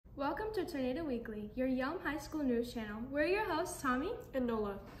Welcome to Tornado Weekly, your Yelm High School news channel. We're your hosts, Tommy and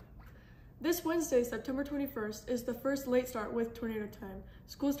Nola. This Wednesday, September 21st, is the first late start with tornado time.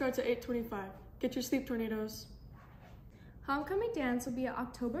 School starts at 8:25. Get your sleep, tornadoes. Homecoming dance will be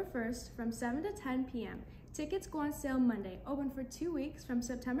October 1st from 7 to 10 p.m. Tickets go on sale Monday, open for 2 weeks from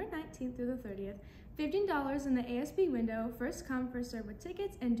September 19th through the 30th. $15 in the ASB window, first come, first serve with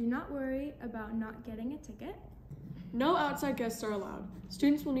tickets, and do not worry about not getting a ticket. No outside guests are allowed.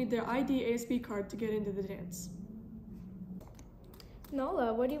 Students will need their ID ASB card to get into the dance.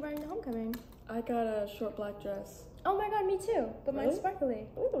 Nola, what are you wearing to homecoming? I got a short black dress. Oh my god, me too, but mine's sparkly.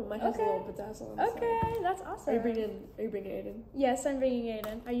 Ooh, mine has a little bedazzle on the Okay, side. that's awesome. Are you bringing Aiden? Yes, I'm bringing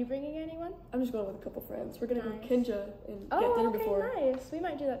Aiden. Are you bringing anyone? I'm just going with a couple friends. We're gonna go to Kinja and Oh, get dinner okay, before. nice. We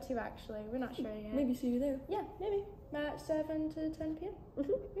might do that too, actually. We're not sure yet. Maybe see you there. Yeah, maybe. At 7 to 10 p.m.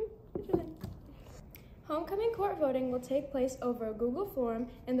 Interesting. Homecoming court voting will take place over a Google form,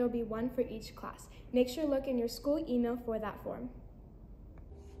 and there will be one for each class. Make sure to look in your school email for that form.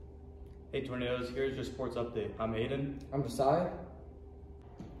 Hey Tornadoes, here's your sports update. I'm Aiden. I'm Josiah.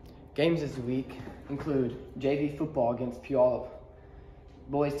 Games this week include JV football against Puyallup,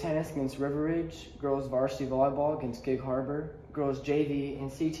 boys tennis against River Ridge, girls varsity volleyball against Gig Harbor, girls JV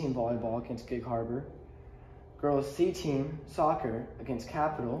and C team volleyball against Gig Harbor, girls C team soccer against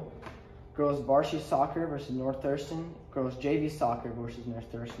Capital, girls varsity soccer versus North Thurston, girls JV soccer versus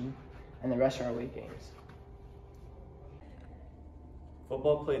North Thurston, and the rest are our league games.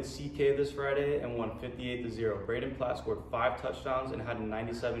 Football played CK this Friday and won 58-0. Braden Platt scored 5 touchdowns and had a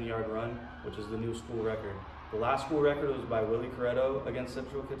 97-yard run, which is the new school record. The last school record was by Willie Corretto against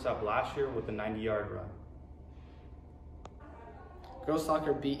Central Kitsap last year with a 90-yard run. Girls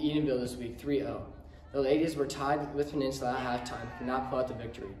soccer beat Edenville this week 3-0. The ladies were tied with Peninsula at halftime and could not pull out the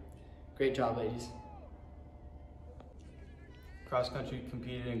victory. Great job, ladies. Cross country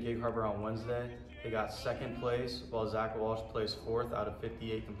competed in Gig Harbor on Wednesday. They got second place, while Zach Walsh placed 4th out of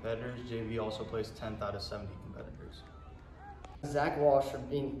 58 competitors. JV also placed 10th out of 70 competitors. Zach Walsh for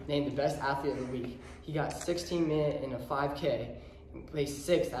being named the best athlete of the week. He got 16 minutes in a 5K and placed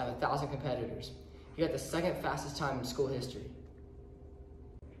 6th out of 1,000 competitors. He got the second fastest time in school history.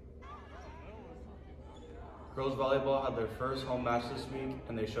 Girls volleyball had their first home match this week,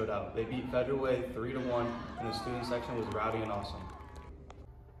 and they showed out. They beat Federal Way 3-1, and the student section was rowdy and awesome.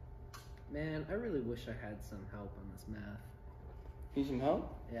 Man, I really wish I had some help on this math. Need some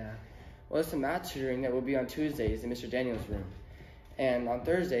help? Yeah. Well, it's a math tutoring that will be on Tuesdays in Mr. Daniels' room, and on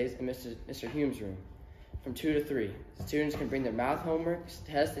Thursdays in Mr. Hume's room, from 2 to 3. Students can bring their math homework,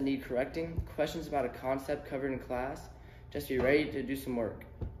 tests that need correcting, questions about a concept covered in class. Just be ready to do some work.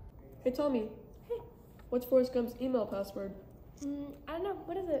 Hey Tommy. Hey. What's Forrest Gump's email password? I don't know.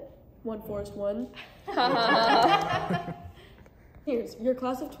 What is it? 1Forrest1. Here's your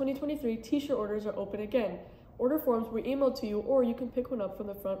class of 2023 t-shirt orders are open again. Order forms were emailed to you, or you can pick one up from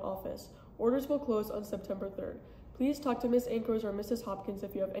the front office. Orders will close on September 3rd. Please talk to Ms. Ankers or Mrs. Hopkins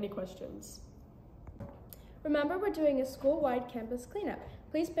if you have any questions. Remember, we're doing a school-wide campus cleanup.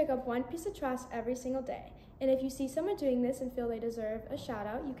 Please pick up 1 piece of trash every single day. And if you see someone doing this and feel they deserve a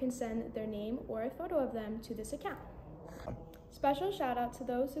shout-out, you can send their name or a photo of them to this account. Special shout-out to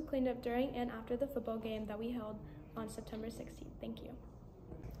those who cleaned up during and after the football game that we held on September 16th. Thank you.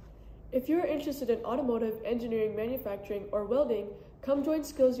 If you're interested in automotive, engineering, manufacturing, or welding, come join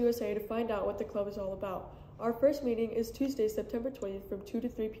Skills USA to find out what the club is all about. Our first meeting is Tuesday, September 20th from 2 to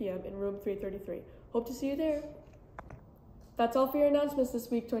 3 p.m. in room 333. Hope to see you there. That's all for your announcements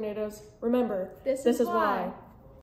this week, Tornadoes. Remember, this is why.